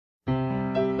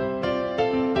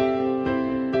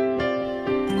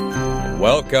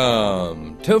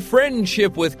Welcome to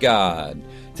Friendship with God.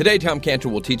 Today, Tom Cantor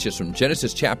will teach us from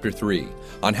Genesis chapter 3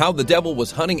 on how the devil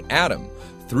was hunting Adam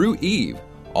through Eve,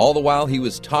 all the while he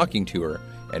was talking to her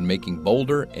and making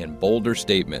bolder and bolder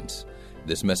statements.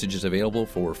 This message is available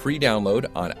for free download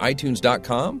on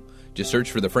iTunes.com. Just search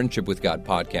for the Friendship with God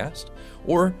podcast,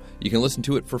 or you can listen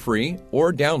to it for free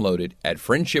or download it at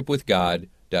friendshipwithgod.org.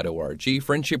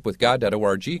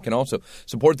 Friendshipwithgod.org. You can also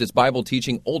support this Bible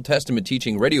teaching, Old Testament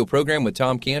teaching radio program with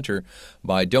Tom Cantor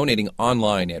by donating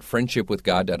online at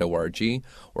friendshipwithgod.org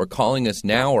or calling us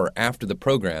now or after the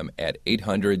program at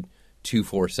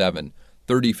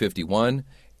 800-247-3051,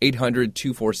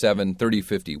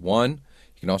 800-247-3051. You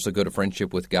can also go to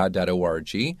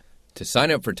friendshipwithgod.org to sign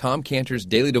up for Tom Cantor's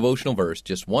daily devotional verse,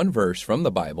 just one verse from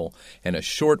the Bible, and a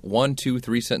short 1, 2,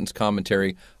 3 sentence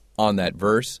commentary on that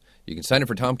verse. You can sign up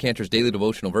for Tom Cantor's daily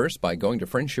devotional verse by going to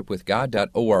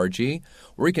friendshipwithgod.org,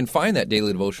 or you can find that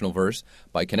daily devotional verse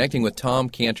by connecting with Tom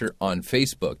Cantor on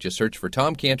Facebook. Just search for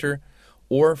Tom Cantor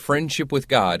or Friendship with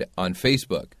God on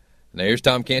Facebook. Now here's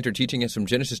Tom Cantor teaching us from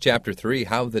Genesis chapter 3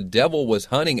 how the devil was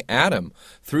hunting Adam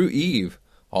through Eve,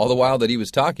 all the while that he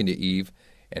was talking to Eve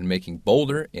and making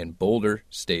bolder and bolder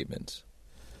statements.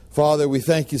 Father, we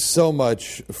thank you so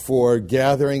much for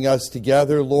gathering us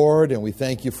together, Lord, and we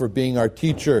thank you for being our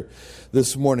teacher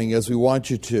this morning as we want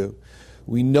you to.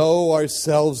 We know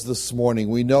ourselves this morning.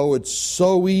 We know it's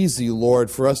so easy, Lord,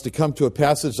 for us to come to a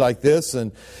passage like this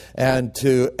and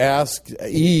to ask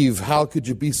Eve, how could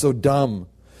you be so dumb?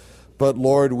 But,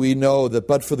 Lord, we know that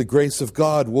but for the grace of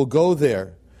God, we'll go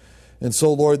there. And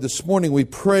so, Lord, this morning we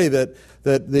pray that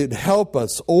they'd help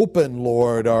us open,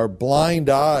 Lord, our blind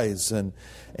eyes and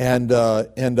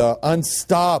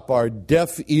unstop our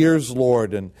deaf ears,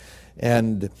 Lord,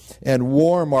 and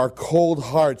warm our cold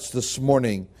hearts this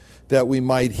morning, that we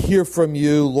might hear from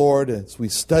you, Lord, as we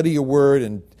study your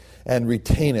word and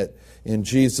retain it. In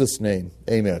Jesus' name,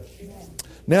 amen.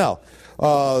 Now,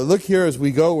 look here as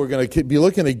we go. We're going to be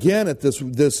looking again at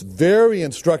this very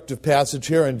instructive passage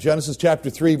here in Genesis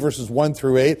chapter 3, verses 1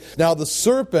 through 8. Now, the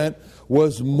serpent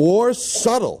was more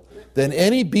subtle than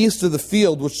any beast of the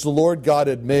field which the Lord God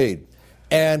had made.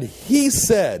 And he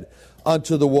said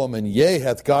unto the woman, Yea,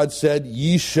 hath God said,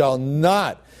 Ye shall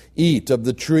not eat of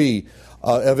the tree,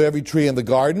 of every tree in the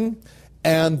garden?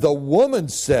 And the woman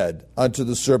said unto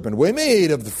the serpent, We may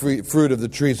eat of the fruit of the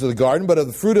trees of the garden, but of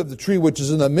the fruit of the tree which is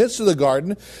in the midst of the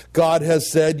garden, God has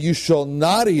said, You shall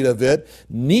not eat of it,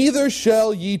 neither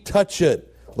shall ye touch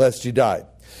it, lest ye die.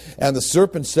 And the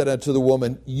serpent said unto the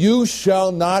woman, You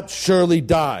shall not surely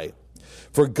die.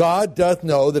 For God doth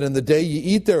know that in the day ye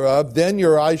eat thereof, then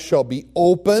your eyes shall be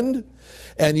opened,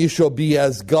 and ye shall be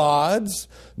as gods,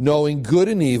 knowing good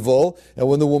and evil. And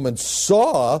when the woman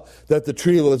saw that the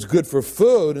tree was good for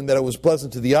food, and that it was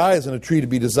pleasant to the eyes, and a tree to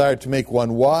be desired to make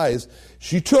one wise,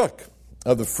 she took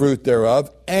of the fruit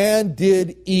thereof, and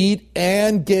did eat,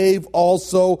 and gave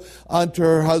also unto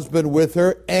her husband with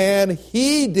her, and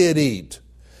he did eat.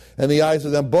 And the eyes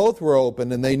of them both were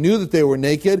opened, and they knew that they were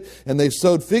naked, and they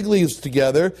sewed fig leaves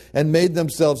together, and made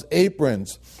themselves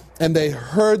aprons. And they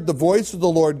heard the voice of the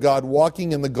Lord God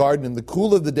walking in the garden in the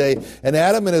cool of the day, and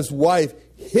Adam and his wife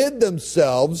hid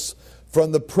themselves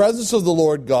from the presence of the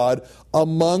Lord God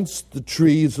amongst the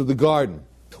trees of the garden.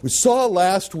 We saw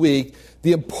last week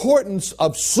the importance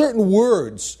of certain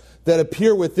words that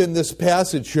appear within this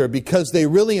passage here, because they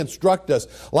really instruct us,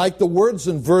 like the words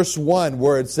in verse 1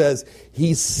 where it says,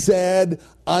 He said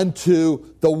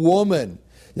unto the woman.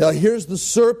 Now here's the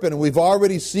serpent, and we've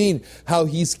already seen how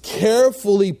he's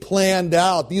carefully planned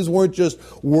out. These weren't just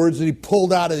words that he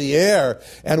pulled out of the air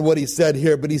and what he said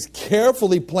here, but he's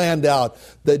carefully planned out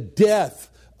the death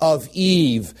of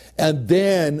Eve and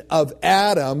then of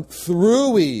Adam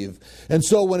through Eve. And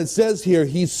so when it says here,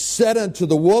 he said unto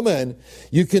the woman,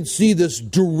 you can see this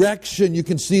direction. You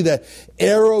can see the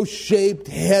arrow-shaped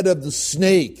head of the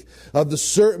snake, of the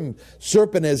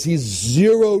serpent as he's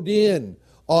zeroed in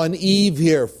on Eve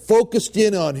here, focused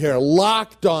in on her,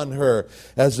 locked on her,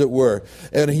 as it were.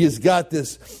 And he's got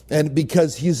this, and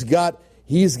because he's got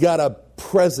a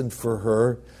present for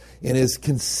her in his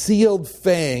concealed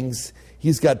fangs.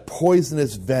 He's got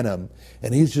poisonous venom,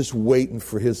 and he's just waiting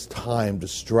for his time to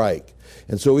strike.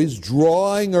 And so he's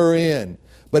drawing her in,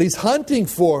 but he's hunting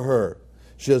for her.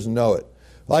 She doesn't know it.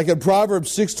 Like in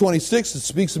Proverbs 6:26, it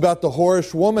speaks about the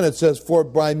whorish woman. It says, for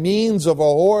by means of a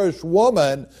whorish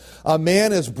woman, a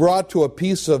man is brought to a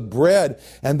piece of bread.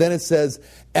 And then it says,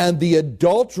 and the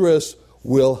adulteress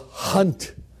will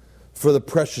hunt for the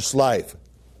precious life.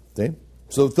 See?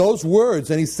 So with those words,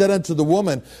 and he said unto the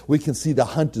woman, we can see the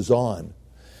hunt is on.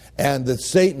 And that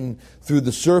Satan, through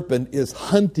the serpent, is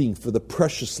hunting for the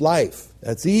precious life.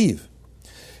 That's Eve.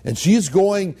 And she's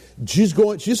following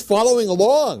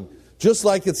along. Just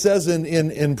like it says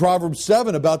in Proverbs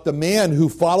 7 about the man who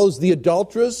follows the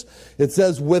adulteress. It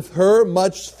says, with her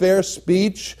much fair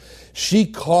speech, she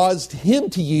caused him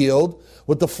to yield.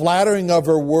 With the flattering of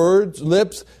her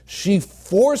lips, she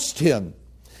forced him.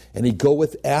 And he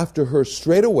goeth after her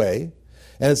straightway.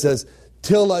 And it says,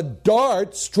 till a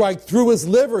dart strike through his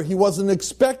liver. He wasn't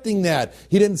expecting that.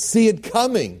 He didn't see it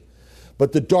coming.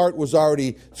 But the dart was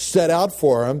already set out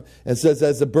for him. And says,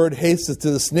 as the bird hastens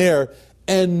to the snare,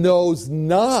 and knows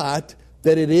not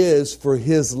that it is for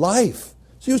his life.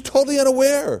 So he was totally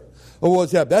unaware of what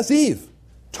was happening. That's Eve.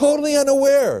 Totally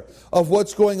unaware of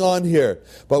what's going on here.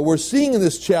 But we're seeing in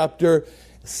this chapter,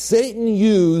 Satan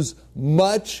used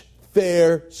much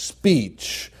fair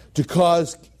speech to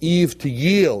cause Eve to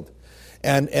yield.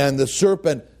 And the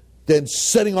serpent then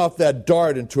setting off that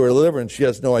dart into her liver, and she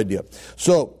has no idea.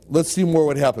 So let's see more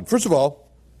what happened. First of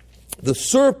all, the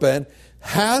serpent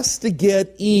has to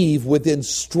get Eve within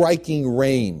striking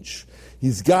range.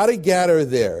 He's got to get her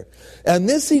there. And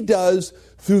this he does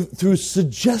through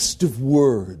suggestive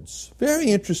words. Very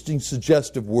interesting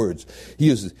suggestive words he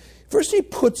uses. First he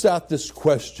puts out this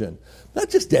question. Not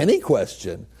just any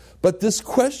question, but this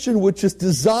question which is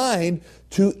designed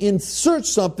to insert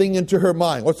something into her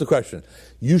mind. What's the question?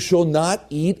 You shall not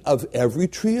eat of every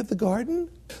tree of the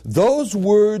garden? Those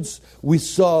words we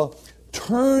saw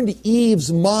turned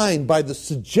Eve's mind by the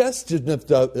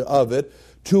suggestiveness of it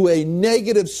to a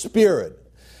negative spirit.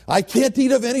 I can't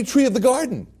eat of any tree of the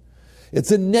garden.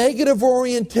 It's a negative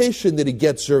orientation that he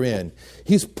gets her in.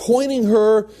 He's pointing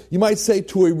her, you might say,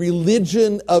 to a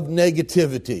religion of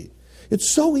negativity. It's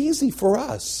so easy for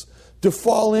us to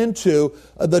fall into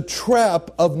the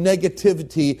trap of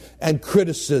negativity and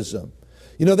criticism.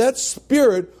 You know, that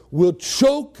spirit will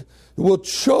choke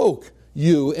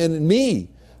you and me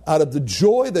out of the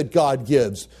joy that God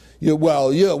gives. That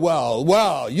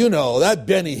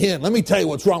Benny Hinn, let me tell you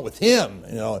what's wrong with him.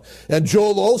 And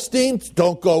Joel Osteen,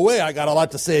 don't go away. I got a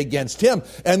lot to say against him.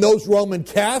 And those Roman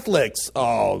Catholics,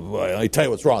 let me tell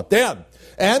you what's wrong with them.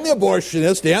 And the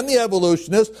abortionists, and the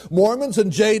evolutionists, Mormons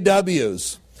and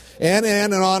JWs, and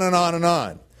on and on and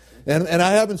on. And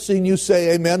I haven't seen you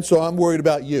say amen, so I'm worried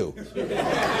about you.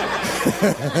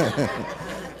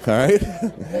 All right?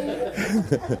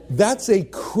 That's a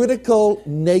critical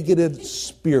negative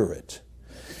spirit.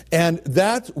 And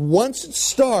that, once it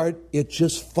starts, it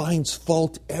just finds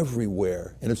fault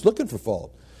everywhere. And it's looking for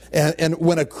fault. And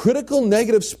when a critical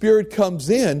negative spirit comes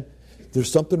in,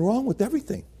 there's something wrong with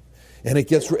everything. And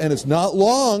it's not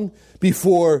long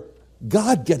before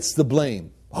God gets the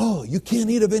blame. Oh, you can't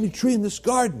eat of any tree in this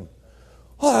garden.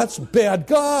 Oh, that's bad,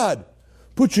 God.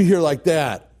 Put you here like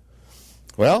that.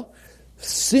 Well,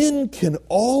 sin can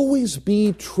always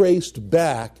be traced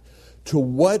back to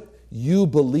what you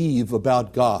believe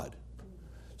about God.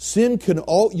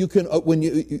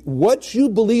 What you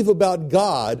believe about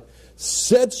God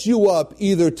sets you up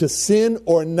either to sin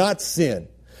or not sin.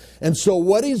 And so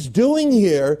what he's doing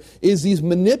here is he's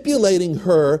manipulating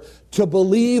her to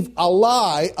believe a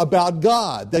lie about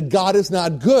God, that God is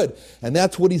not good. And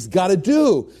that's what he's got to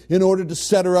do in order to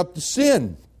set her up to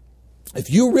sin. If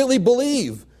you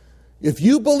believe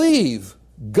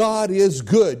God is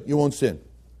good, you won't sin.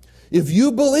 If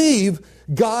you believe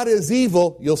God is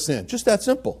evil, you'll sin. Just that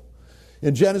simple.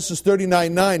 In Genesis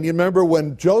 39:9, you remember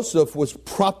when Joseph was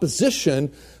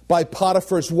propositioned by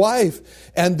Potiphar's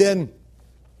wife, and then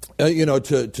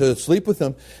to sleep with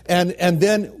him. And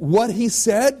then what he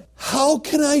said, how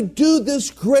can I do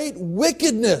this great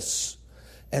wickedness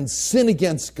and sin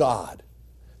against God?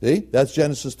 See, that's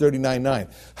Genesis 39:9.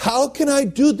 How can I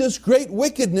do this great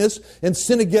wickedness and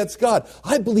sin against God?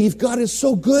 I believe God is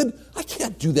so good, I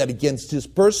can't do that against his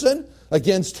person,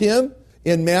 against him.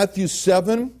 In Matthew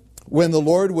 7, when the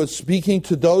Lord was speaking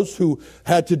to those who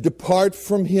had to depart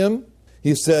from him,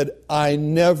 he said, I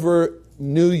never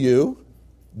knew you.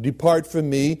 Depart from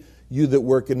me, you that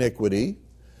work iniquity.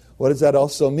 What does that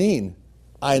also mean?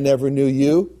 I never knew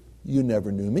you, you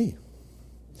never knew me.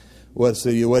 What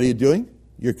are you doing?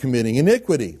 You're committing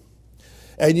iniquity.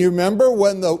 And you remember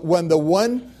when the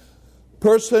one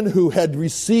person who had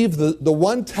received the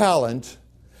one talent,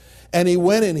 and he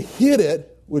went and hid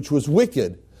it, which was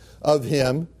wicked of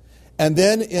him. And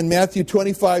then in Matthew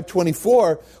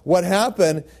 25:24, what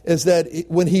happened is that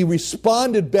when he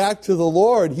responded back to the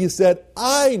Lord, he said,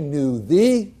 I knew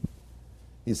thee.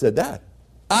 He said that.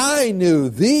 I knew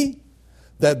thee,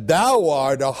 that thou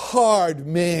art a hard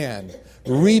man,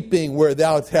 reaping where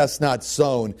thou hast not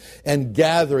sown, and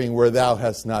gathering where thou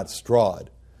hast not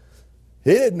strawed.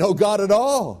 He didn't know God at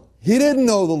all. He didn't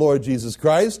know the Lord Jesus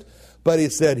Christ, but he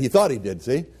said he thought he did,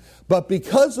 see? But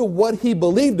because of what he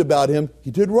believed about him,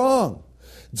 he did wrong.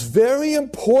 It's very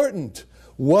important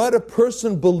what a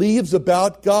person believes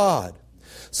about God.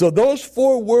 So those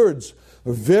 4 words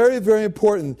are very, very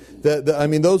important.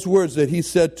 Those words that he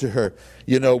said to her,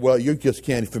 well, you just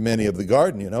can't eat from any of the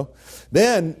garden,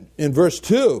 Then, in verse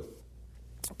 2,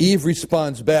 Eve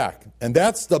responds back. And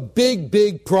that's the big,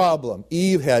 big problem.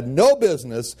 Eve had no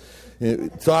business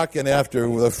talking after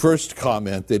the first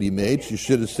comment that he made. She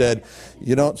should have said,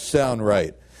 you don't sound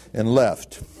right, and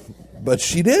left. But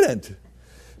she didn't.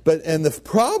 And the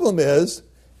problem is,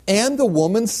 and the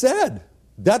woman said.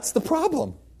 That's the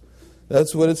problem.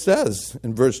 That's what it says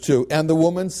in verse 2. And the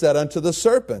woman said unto the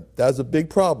serpent. That's a big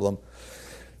problem.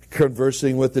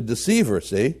 Conversing with the deceiver,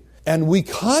 see? And we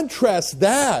contrast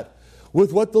that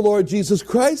with what the Lord Jesus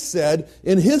Christ said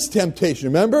in his temptation.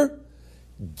 Remember?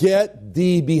 Get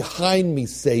thee behind me,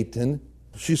 Satan.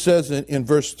 She says in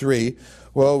verse 3,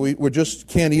 well, we just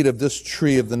can't eat of this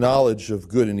tree of the knowledge of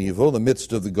good and evil, the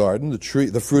midst of the garden,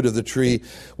 the fruit of the tree,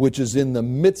 which is in the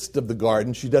midst of the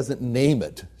garden. She doesn't name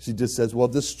it. She just says, well,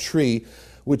 this tree,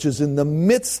 which is in the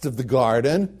midst of the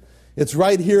garden, it's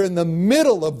right here in the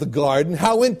middle of the garden.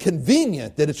 How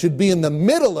inconvenient that it should be in the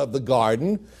middle of the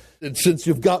garden, since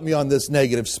you've got me on this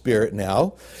negative spirit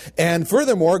now. And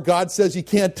furthermore, God says you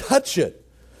can't touch it.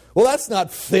 Well, that's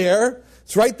not fair.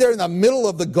 It's right there in the middle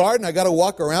of the garden. I got to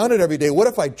walk around it every day. What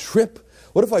if I trip?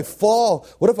 What if I fall?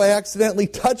 What if I accidentally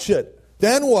touch it?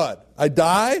 Then what? I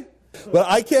die? But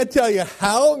I can't tell you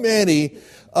how many.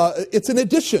 It's an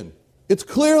addition. It's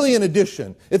clearly an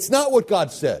addition. It's not what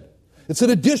God said. It's an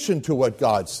addition to what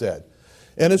God said.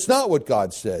 And it's not what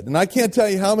God said. And I can't tell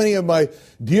you how many of my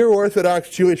dear Orthodox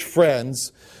Jewish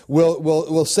friends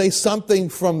will say something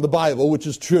from the Bible, which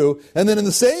is true, and then in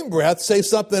the same breath say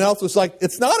something else that's like,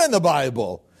 it's not in the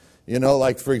Bible.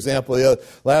 Like, for example,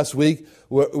 last week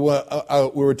we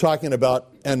were talking about,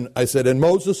 and I said, and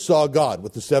Moses saw God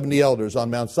with the 70 elders on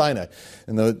Mount Sinai.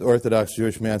 And the Orthodox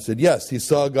Jewish man said, yes, he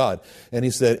saw God. And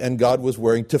he said, and God was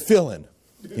wearing tefillin,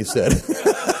 he said.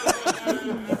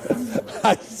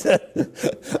 I said,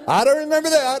 I don't remember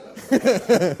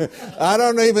that. I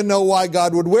don't even know why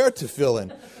God would wear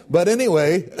tefillin. But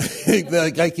anyway,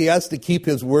 like he has to keep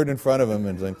his word in front of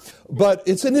him. But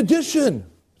it's an addition.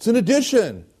 It's an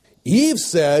addition. Eve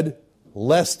said,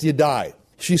 lest you die.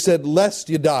 She said, lest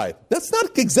you die. That's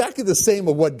not exactly the same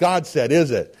of what God said,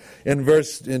 is it?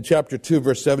 In chapter 2,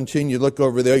 verse 17, you look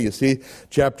over there, you see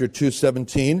chapter 2,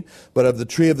 17. But of the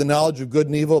tree of the knowledge of good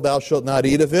and evil, thou shalt not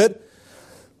eat of it.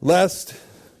 Lest,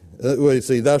 thou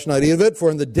shalt not eat of it,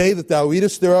 for in the day that thou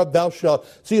eatest thereof, thou shalt,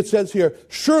 see it says here,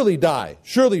 surely die,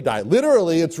 surely die.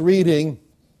 Literally, it's reading,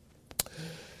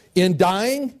 in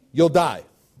dying, you'll die.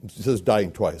 It says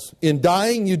dying twice. In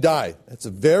dying, you die. That's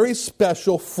a very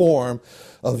special form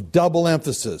of double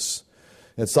emphasis.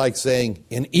 It's like saying,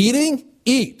 in eating,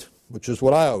 eat, which is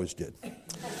what I always did.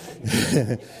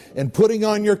 And putting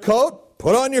on your coat,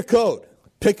 put on your coat.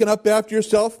 Picking up after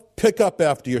yourself, pick up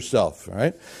after yourself, all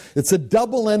right? It's a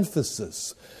double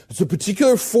emphasis. It's a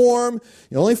particular form.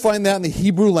 You only find that in the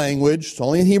Hebrew language. It's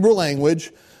only in Hebrew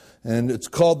language. And it's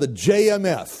called the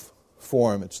JMF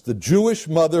form. It's the Jewish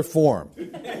mother form.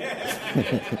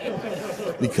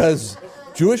 Because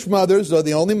Jewish mothers are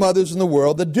the only mothers in the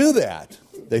world that do that.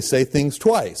 They say things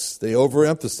twice. They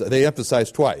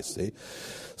emphasize twice, see?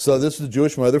 So this is the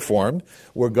Jewish mother form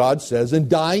where God says, in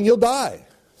dying you'll die.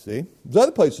 See? There's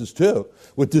other places too.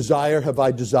 With desire have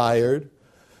I desired.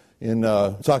 In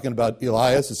talking about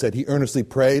Elias, it said he earnestly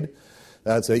prayed.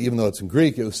 That's even though it's in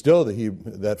Greek, it was still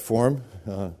that form.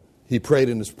 He prayed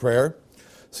in his prayer.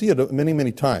 See it many,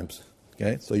 many times.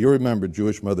 Okay, so you remember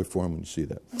Jewish mother form when you see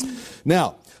that.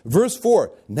 Now, verse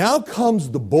 4. Now comes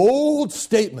the bold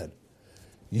statement.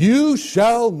 You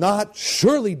shall not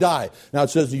surely die. Now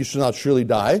it says you shall not surely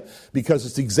die because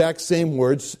it's the exact same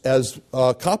words as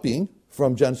copying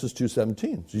from Genesis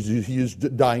 2:17. He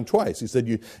used dying twice. He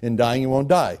said, in dying you won't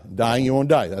die. Dying you won't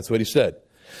die. That's what he said.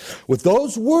 With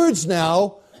those words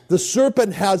now, the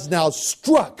serpent has now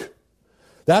struck.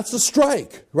 That's the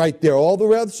strike right there. All the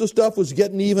rest of stuff was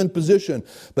getting even position.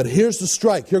 But here's the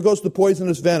strike. Here goes the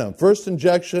poisonous venom. First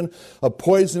injection of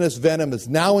poisonous venom is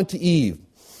now into Eve.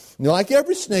 Like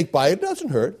every snake bite, it doesn't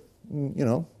hurt.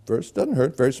 First, doesn't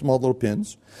hurt. Very small little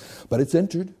pins. But it's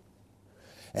entered.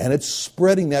 And it's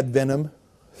spreading that venom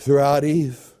throughout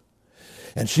Eve.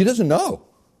 And she doesn't know.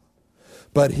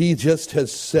 But he just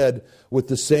has said with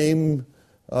the same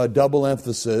double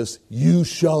emphasis, you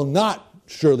shall not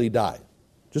surely die.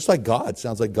 Just like God.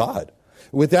 Sounds like God.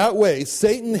 With that way,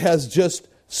 Satan has just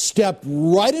stepped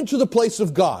right into the place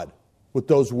of God with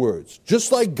those words.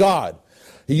 Just like God.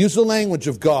 He used the language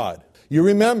of God. You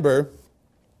remember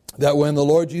that when the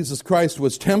Lord Jesus Christ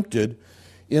was tempted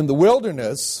in the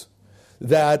wilderness,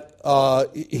 that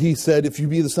he said, if you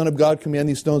be the Son of God, command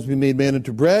these stones to be made man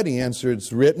into bread. He answered,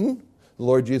 it's written. The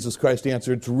Lord Jesus Christ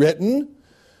answered, it's written.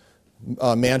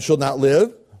 Man shall not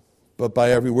live, but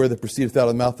by every word that proceedeth out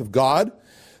of the mouth of God.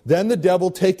 Then the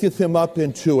devil taketh him up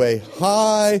into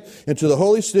the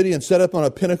holy city, and set up on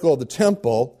a pinnacle of the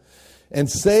temple, and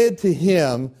said to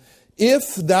him,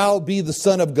 if thou be the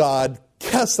Son of God,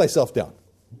 cast thyself down.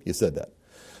 He said that.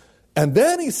 And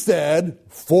then he said,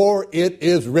 for it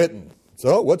is written.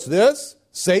 So what's this?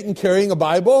 Satan carrying a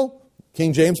Bible?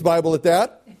 King James Bible at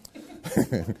that?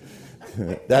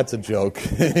 That's a joke.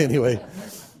 Anyway,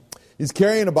 he's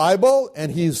carrying a Bible,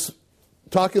 and he's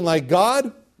talking like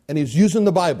God, and he's using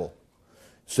the Bible.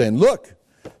 Saying, look,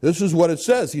 this is what it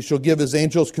says. He shall give his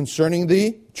angels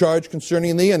charge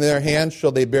concerning thee, and in their hands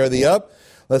shall they bear thee up,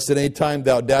 lest at any time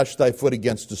thou dash thy foot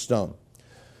against a stone.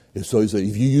 And so he said,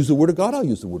 if you use the Word of God, I'll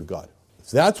use the Word of God.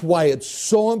 So that's why it's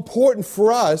so important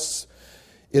for us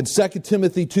in 2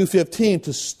 Timothy 2:15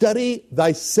 to study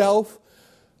thyself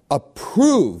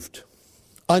approved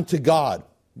unto God.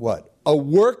 What? A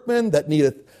workman that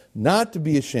needeth not to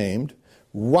be ashamed,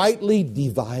 rightly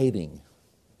dividing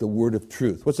the word of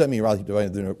truth. What's that mean, rightly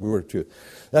dividing the word of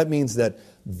truth? That means that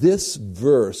this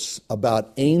verse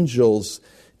about angels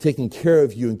taking care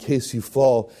of you in case you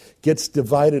fall gets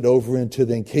divided over into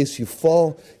the in case you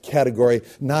fall category,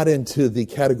 not into the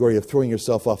category of throwing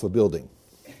yourself off a building.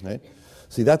 Right?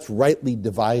 See, that's rightly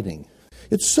dividing.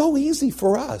 It's so easy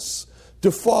for us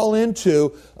to fall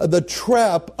into the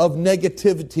trap of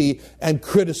negativity and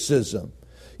criticism.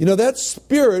 You know, that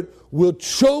spirit will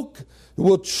choke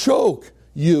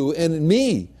you and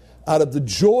me out of the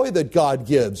joy that God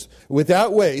gives. With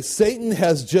that way, Satan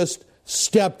has just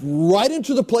stepped right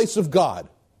into the place of God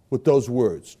with those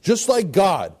words. Just like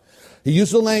God. He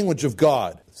used the language of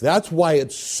God. That's why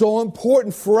it's so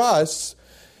important for us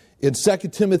in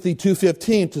 2 Timothy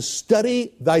 2:15 to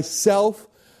study thyself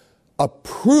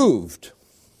approved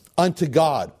unto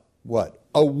God. What?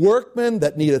 A workman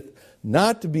that needeth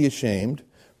not to be ashamed,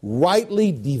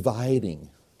 rightly dividing.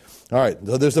 All right,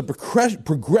 so there's a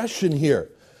progression here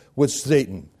with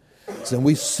Satan. And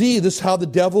we see this how the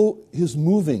devil is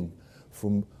moving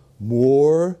from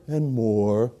more and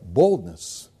more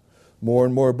boldness. More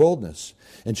and more boldness.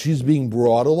 And she's being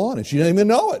brought along, and she doesn't even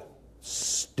know it.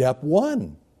 Step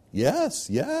one. Yes.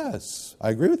 I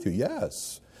agree with you,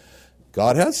 yes.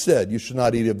 God has said, you should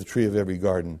not eat of the tree of every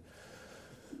garden.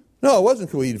 No, it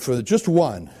wasn't we eat for just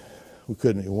one. We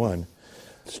couldn't eat one.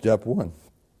 Step one.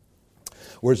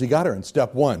 Where's he got her in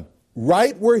step one?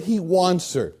 Right where he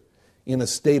wants her, in a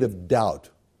state of doubt.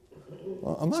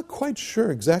 Well, I'm not quite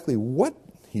sure exactly what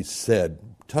he said.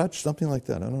 Touch, something like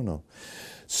that. I don't know.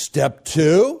 Step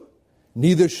two,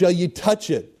 neither shall you touch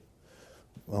it.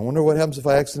 I wonder what happens if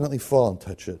I accidentally fall and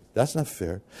touch it. That's not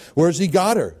fair. Where's he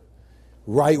got her?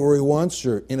 Right where he wants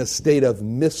her, in a state of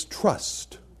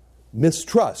mistrust.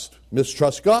 Mistrust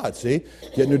God, see?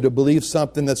 Getting her to believe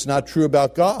something that's not true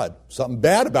about God, something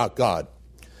bad about God.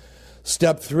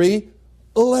 Step three,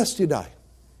 lest you die.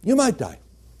 You might die.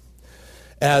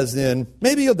 As in,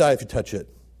 maybe you'll die if you touch it.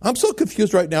 I'm so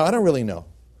confused right now, I don't really know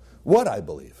what I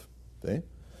believe. See?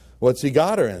 What's he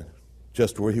got her in?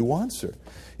 Just where he wants her,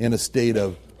 in a state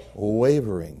of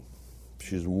wavering.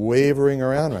 She's wavering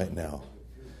around right now.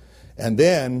 And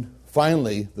then,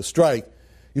 finally, the strike,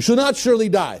 you shall not surely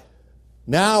die.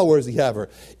 Now, where does he have her?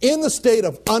 In the state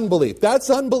of unbelief. That's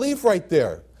unbelief right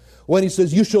there. When he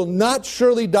says, you shall not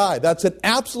surely die. That's an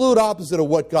absolute opposite of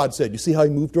what God said. You see how he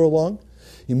moved her along?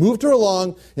 He moved her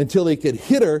along until he could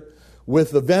hit her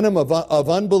with the venom of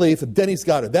unbelief, and then he's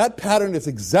got her. That pattern is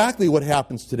exactly what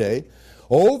happens today.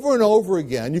 Over and over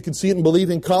again. You can see it in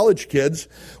believing college kids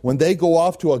when they go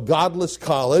off to a godless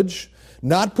college,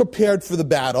 not prepared for the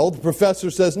battle. The professor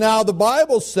says, now the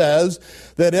Bible says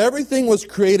that everything was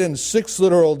created in 6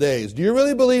 literal days. Do you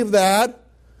really believe that?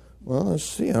 Well, let's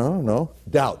see. I don't know.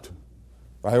 Doubt.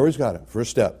 Right where he's got it.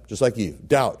 First step. Just like Eve.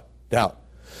 Doubt.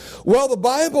 Well, the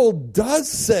Bible does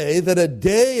say that a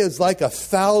day is like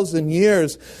 1,000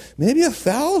 years. Maybe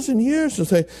 1,000 years. To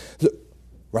say,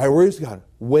 right where he's got it.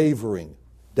 Wavering.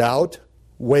 Doubt.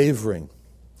 Wavering.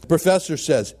 The professor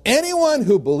says, anyone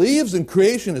who believes in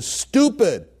creation is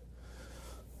stupid.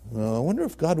 Well, I wonder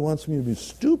if God wants me to be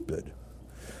stupid.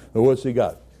 Well, what's he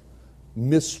got?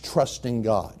 Mistrusting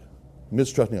God.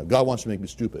 Mistrusting God. God wants to make me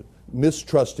stupid.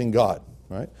 Mistrusting God.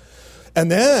 Right? And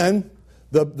then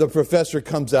the professor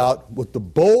comes out with the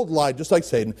bold lie, just like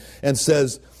Satan, and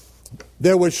says,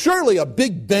 there was surely a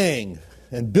big bang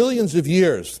and billions of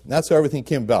years. That's how everything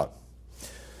came about.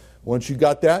 Once you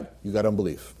got that, you got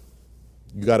unbelief.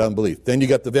 You got unbelief. Then you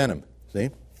got the venom. See?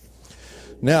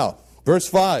 Now, verse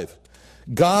 5.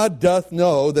 God doth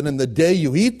know that in the day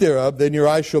you eat thereof, then your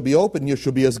eyes shall be opened, and you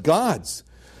shall be as gods,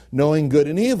 knowing good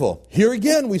and evil. Here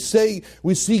again, we see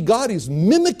God. He's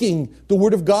mimicking the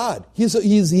Word of God. He's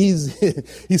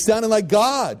sounding like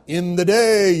God. In the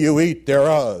day you eat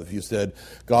thereof,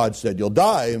 God said, you'll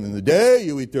die. And in the day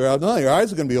you eat thereof, no, your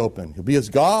eyes are going to be open. You'll be as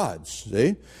gods.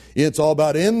 See? It's all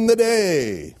about in the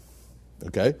day.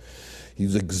 Okay?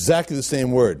 He's exactly the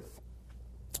same word.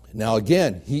 Now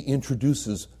again, he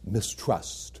introduces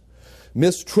mistrust.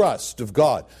 Mistrust of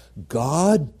God.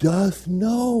 God doth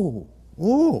know.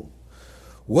 Ooh.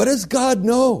 What does God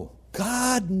know?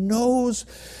 God knows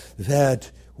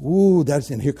that,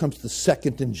 and here comes the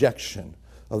second injection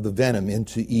of the venom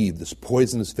into Eve. This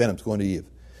poisonous venom's going to Eve.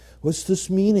 What's this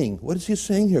meaning? What is he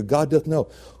saying here? God doth know.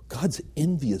 God's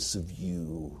envious of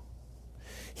you.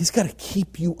 He's got to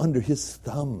keep you under his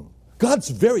thumb. God's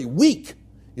very weak.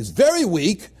 He's very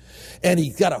weak, and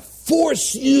he's got to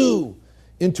force you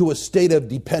into a state of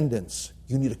dependence.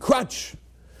 You need a crutch,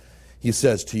 he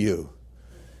says to you.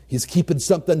 He's keeping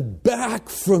something back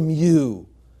from you.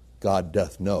 God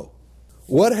doth know.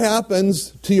 What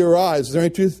happens to your eyes? Is there any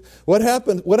truth?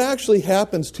 What actually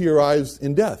happens to your eyes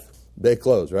in death? They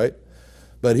close, right?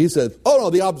 But he says, oh no,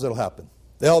 the opposite will happen.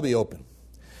 They'll be open.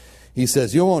 He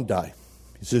says, you won't die.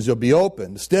 He says, you'll be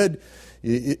open. Instead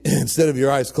of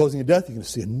your eyes closing in death, you're going to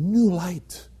see a new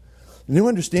light, a new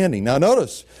understanding. Now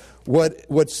notice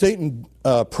what Satan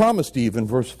promised Eve in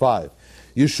verse 5.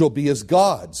 You shall be as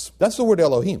gods. That's the word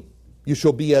Elohim. You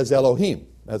shall be as Elohim.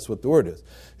 That's what the word is.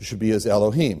 You should be as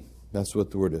Elohim. That's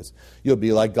what the word is. You'll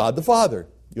be like God the Father.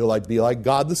 You'll be like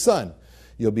God the Son.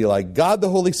 You'll be like God the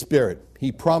Holy Spirit.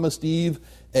 He promised Eve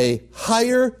a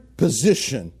higher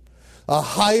position, a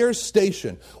higher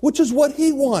station, which is what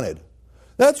he wanted.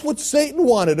 That's what Satan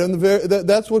wanted, and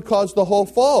that's what caused the whole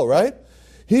fall, right?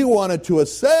 He wanted to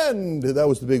ascend. That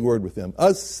was the big word with him.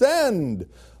 Ascend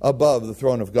above the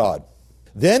throne of God.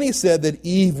 Then he said that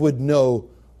Eve would know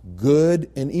good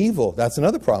and evil. That's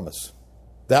another promise.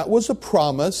 That was a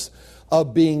promise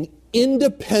of being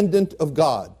independent of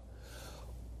God.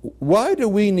 Why do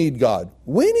we need God?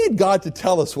 We need God to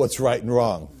tell us what's right and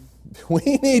wrong.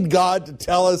 We need God to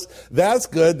tell us that's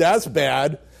good, that's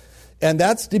bad, and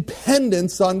that's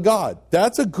dependence on God.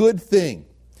 That's a good thing.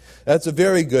 That's a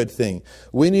very good thing.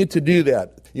 We need to do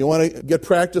that. You want to get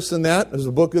practice in that? There's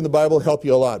a book in the Bible that will help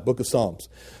you a lot, Book of Psalms.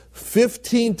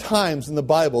 15 times in the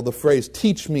Bible the phrase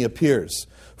teach me appears.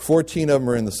 14 of them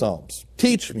are in the Psalms.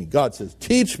 Teach me, God says,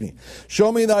 teach me.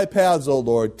 Show me thy paths, O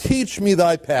Lord. Teach me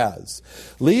thy paths.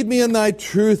 Lead me in thy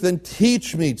truth and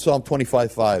teach me. Psalm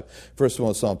 25:5. First one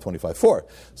was Psalm 25:4.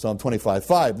 Psalm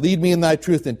 25:5. Lead me in thy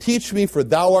truth and teach me, for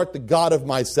thou art the God of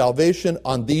my salvation.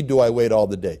 On thee do I wait all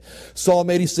the day. Psalm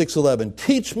 86:11.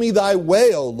 Teach me thy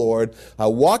way, O Lord. I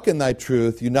walk in thy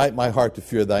truth. Unite my heart to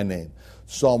fear thy name.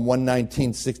 Psalm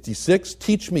 119:66.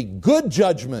 Teach me good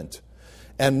judgment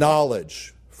and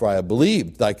knowledge, for I have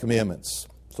believed thy commandments.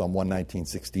 Psalm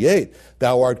 119:68.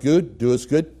 Thou art good, doest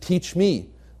good, teach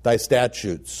me thy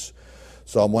statutes.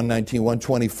 Psalm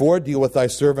 119:124. Deal with thy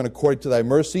servant according to thy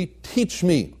mercy, teach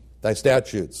me thy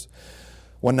statutes.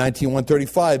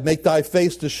 119:135. Make thy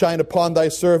face to shine upon thy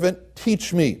servant,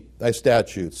 teach me thy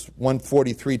statutes.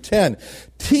 143:10.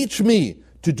 Teach me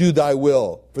to do thy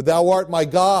will, for thou art my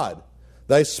God.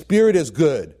 Thy spirit is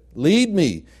good. Lead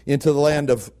me into the land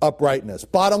of uprightness.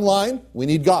 Bottom line, we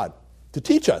need God to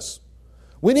teach us.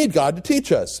 We need God to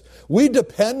teach us. We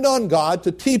depend on God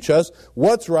to teach us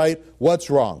what's right, what's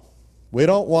wrong. We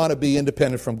don't want to be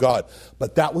independent from God.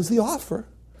 But that was the offer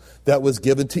that was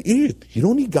given to Eve. You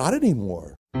don't need God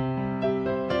anymore.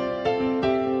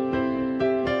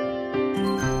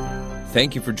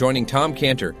 Thank you for joining Tom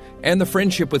Cantor and the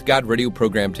Friendship with God radio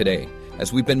program today.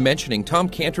 As we've been mentioning, Tom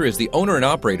Cantor is the owner and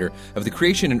operator of the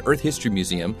Creation and Earth History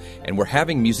Museum, and we're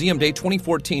having Museum Day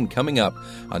 2014 coming up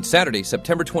on Saturday,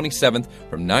 September 27th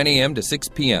from 9 a.m. to 6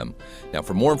 p.m. Now,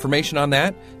 for more information on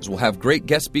that, as we'll have great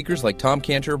guest speakers like Tom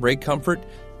Cantor, Ray Comfort,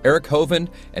 Eric Hovind,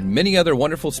 and many other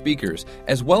wonderful speakers,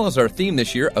 as well as our theme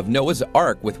this year of Noah's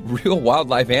Ark with real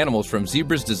wildlife animals from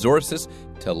zebras to zorses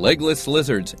to legless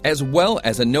lizards, as well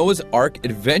as a Noah's Ark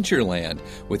Adventureland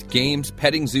with games,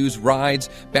 petting zoos, rides,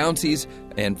 bouncies,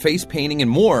 and face painting and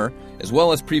more, as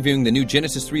well as previewing the new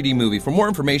Genesis 3D movie. For more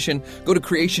information, go to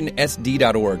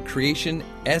creationsd.org,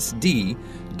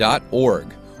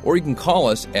 creationsd.org. Or you can call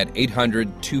us at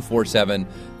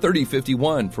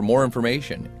 800-247-3051 for more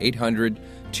information,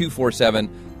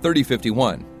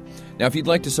 800-247-3051. Now, if you'd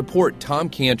like to support Tom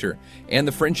Cantor and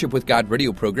the Friendship with God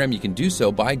radio program, you can do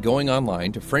so by going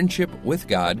online to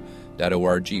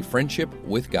friendshipwithgod.org,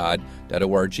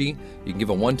 friendshipwithgod.org. You can give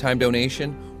a one-time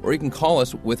donation, or you can call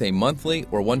us with a monthly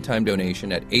or one-time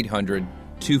donation at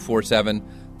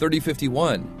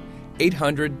 800-247-3051,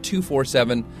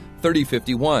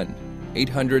 800-247-3051,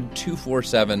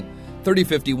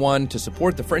 800-247-3051 to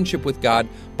support the Friendship with God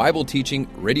Bible teaching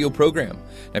radio program.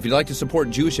 Now, if you'd like to support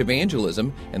Jewish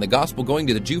evangelism and the gospel going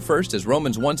to the Jew first, as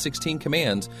Romans 1:16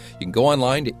 commands, you can go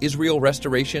online to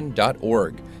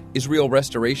israelrestoration.org,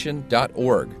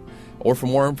 israelrestoration.org. Or for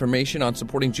more information on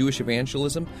supporting Jewish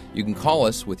evangelism, you can call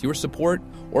us with your support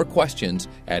or questions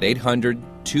at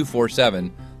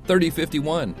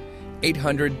 800-247-3051,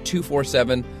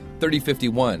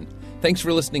 800-247-3051. Thanks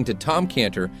for listening to Tom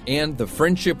Cantor and the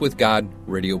Friendship with God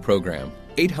radio program.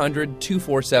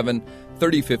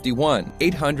 800-247-3051,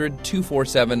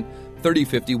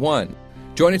 800-247-3051.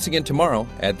 Join us again tomorrow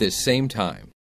at this same time.